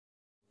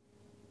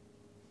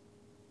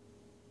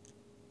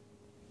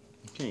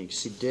Okay, you can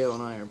see Dale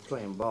and I are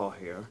playing ball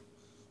here.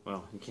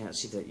 Well, you can't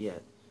see that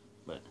yet,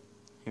 but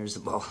here's the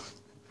ball.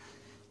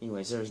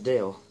 Anyways, there's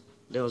Dale.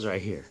 Dale's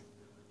right here.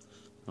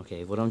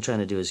 Okay, what I'm trying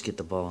to do is get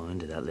the ball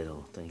into that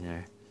little thing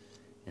there.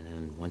 And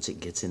then once it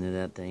gets into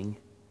that thing,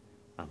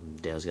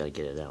 Dale's got to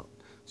get it out.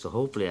 So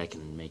hopefully I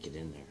can make it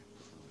in there.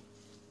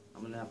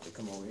 I'm going to have to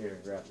come over here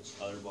and grab this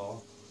other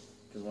ball.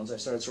 Because once I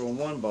start throwing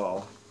one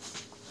ball,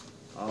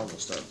 I'll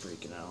start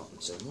freaking out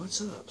and say, what's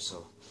up?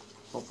 So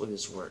hopefully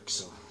this works.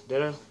 So,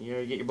 Dale, you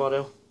ready to get your ball,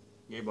 Dale?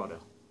 Get your ball,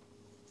 Dale.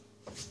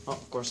 Oh,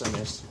 of course I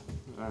missed.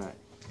 Alright.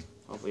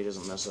 Hopefully he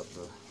doesn't mess up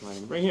the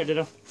lining. Bring it here,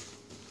 Dale.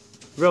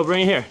 Bro,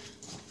 bring it here.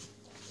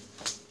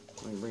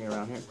 Let me bring it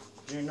around here.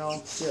 Junior, no.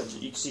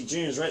 You can see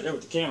Junior's right there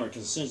with the camera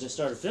because as soon as I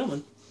started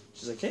filming,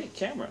 she's like, hey,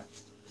 camera.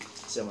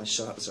 See how my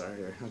shots are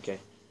here. Okay.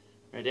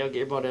 Alright, Dale, get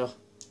your ball, Dale.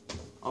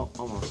 Oh,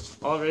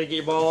 almost. All ready to get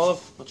your ball,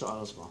 Olive? Watch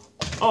Olive's ball.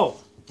 Oh,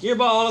 get your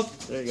ball,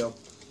 Olive. There you go.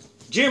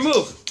 Junior,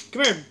 move.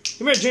 Come here.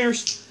 Come here, Junior.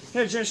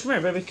 Here, Junior, come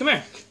here, baby. Come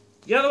here.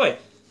 Get out of the way.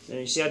 There,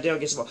 you see how Dale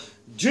gets the ball.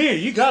 Junior,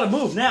 you gotta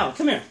move now.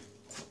 Come here.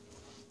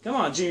 Come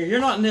on, Junior. You're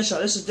not in this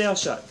shot. This is Dale's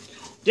shot.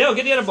 Dale,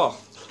 get the other ball.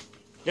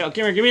 Dale,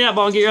 come here. Give me that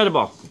ball and get your other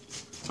ball.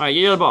 Alright,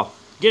 get your other ball.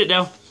 Get it,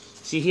 Dale.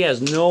 See, he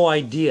has no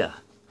idea.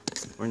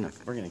 We're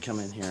gonna come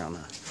in here on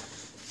a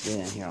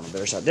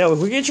better shot. Dale,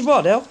 we get your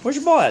ball, Dale. Where's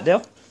your ball at,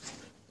 Dale?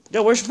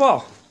 Dale, where's your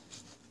ball?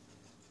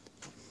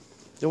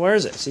 Dale, where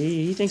is it?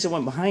 See, he thinks it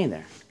went behind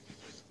there.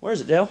 Where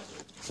is it, Dale?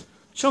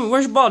 Show me,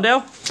 where's your ball,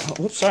 Dale? Oh,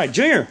 whoops, sorry,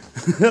 Junior.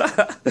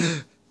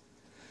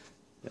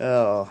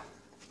 Oh,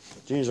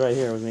 Junior's right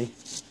here with me.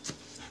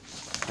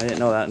 I didn't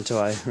know that until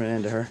I ran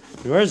into her.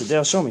 Where is it,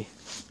 Dale? Show me.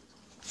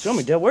 Show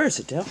me, Dale. Where is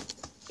it, Dale?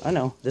 I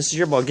know. This is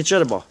your ball. Get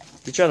your other ball.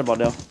 Get your other ball,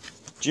 Dale.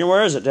 Junior,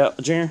 where is it, Dale?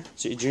 Junior?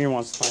 See, Junior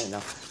wants to find it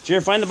now.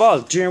 Junior, find the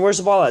ball. Junior, where's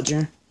the ball at,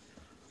 Junior?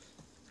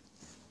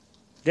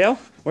 Dale,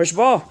 where's your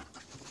ball?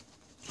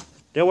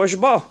 Dale, where's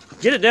your ball?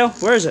 Get it, Dale.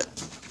 Where is it?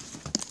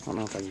 I don't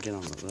know if I can get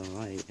on the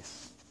light.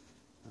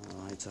 Oh, the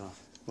light's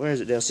off. Where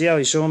is it, Dale? See how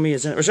he's showing me?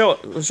 It's in.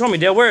 Show me,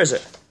 Dale. Where is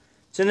it?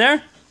 It's in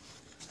there?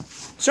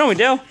 Show me,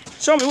 Dale.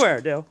 Show me where,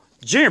 Dale.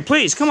 Junior,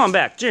 please, come on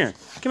back. Junior,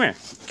 come here.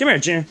 Come here,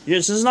 Junior.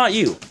 This is not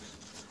you.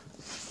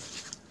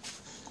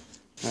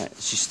 Alright,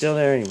 she's still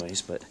there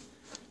anyways, but...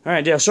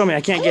 Alright, Dale, show me.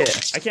 I can't get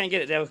it. I can't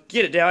get it, Dale.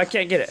 Get it, Dale. I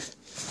can't get it.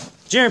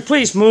 Junior,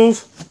 please,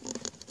 move.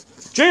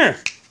 Junior!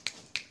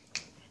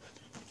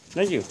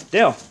 Thank you.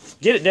 Dale,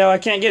 get it, Dale. I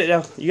can't get it,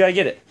 Dale. You gotta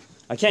get it.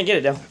 I can't get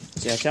it, Dale.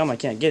 See, I tell him I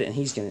can't get it, and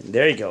he's gonna...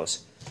 There he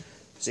goes.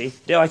 See?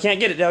 Dale, I can't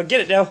get it, Dale. Get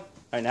it, Dale.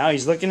 Alright, now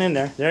he's looking in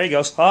there. There he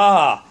goes.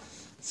 Ha!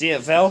 See,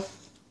 it fell?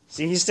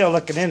 See, he's still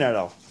looking in there,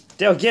 though.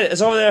 Dale, get it.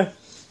 It's over there.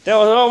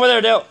 Dale, it's over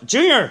there, Dale.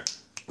 Junior!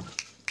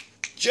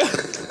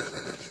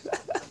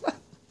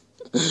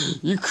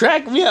 You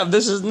crack me up.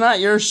 This is not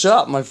your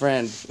shot, my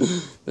friend.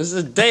 This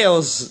is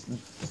Dale's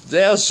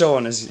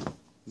showing us.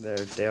 There,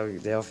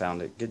 Dale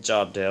found it. Good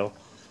job, Dale.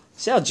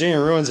 See how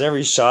Junior ruins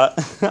every shot?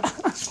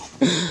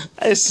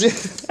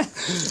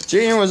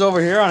 Junior was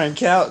over here on a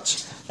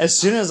couch. As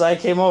soon as I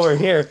came over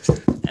here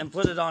and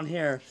put it on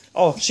here,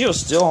 oh, she was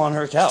still on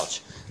her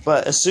couch.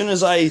 But as soon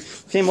as I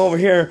came over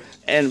here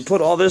and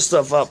put all this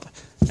stuff up,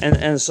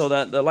 and so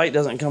that the light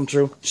doesn't come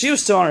through, she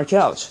was still on her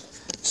couch.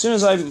 As soon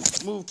as I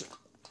moved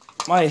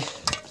my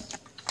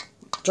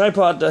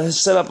tripod to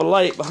set up a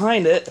light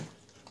behind it,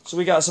 so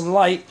we got some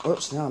light.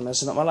 Oops, now I'm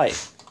messing up my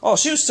light. Oh,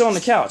 she was still on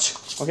the couch,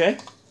 okay?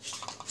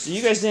 So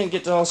you guys didn't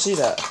get to all see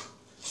that.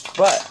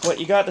 But what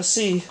you got to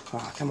see,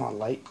 oh, come on,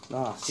 light.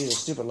 Ah, see, the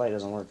stupid light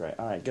doesn't work right.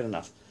 Alright, good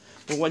enough.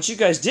 But what you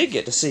guys did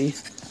get to see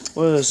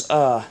was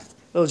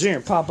little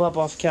Junior pop up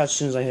off the couch as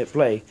soon as I hit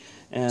play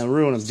and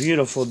ruin a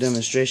beautiful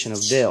demonstration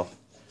of Dale.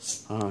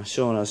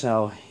 Showing us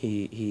how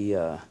he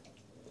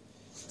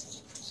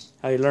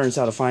learns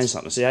how to find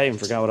something. See, I even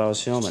forgot what I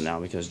was filming now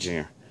because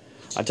Junior.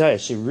 I tell you,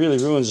 she really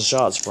ruins the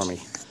shots for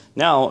me.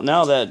 Now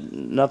that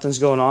nothing's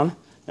going on,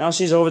 now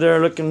she's over there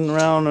looking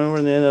around over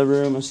in the end of the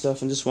room and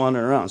stuff and just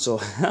wandering around. So,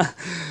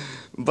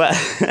 but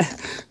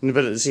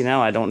see,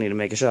 now I don't need to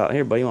make a shot.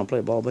 Here, buddy, you want to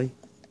play ball, buddy? You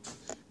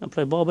want to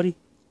play ball, buddy?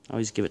 I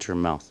always give it to her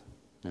mouth.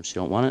 And if she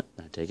don't want it,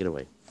 I take it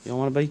away. You don't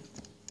want it, buddy?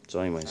 So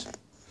anyways,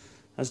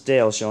 that's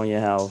Dale showing you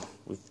how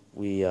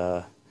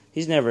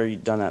he's never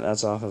done that.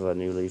 That's off of a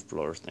new leaf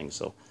blower thing.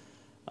 So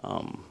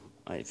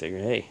I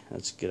figured, hey,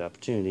 that's a good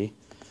opportunity.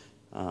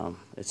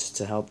 It's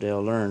to help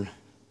Dale learn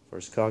for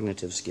his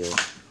cognitive skills.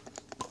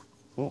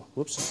 Oh,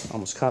 whoops,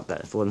 almost caught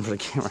that. If it wasn't for the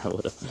camera, I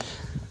would have.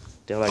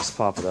 Dale likes to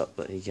pop it up,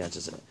 but he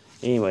catches it.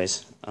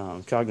 Anyways,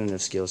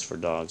 cognitive skills for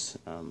dogs.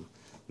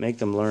 Make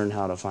them learn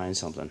how to find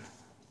something.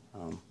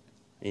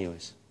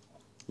 Anyways,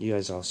 you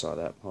guys all saw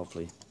that,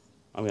 hopefully.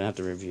 I'm going to have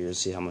to review to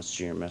see how much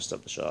Junior messed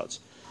up the shots.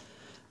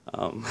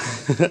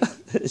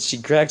 She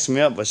cracks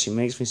me up, but she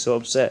makes me so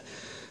upset.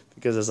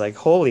 Because it's like,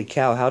 holy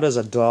cow, how does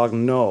a dog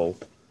know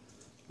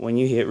when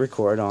you hit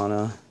record on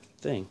a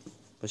thing?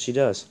 But she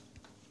does.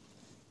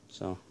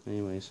 So,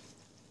 anyways.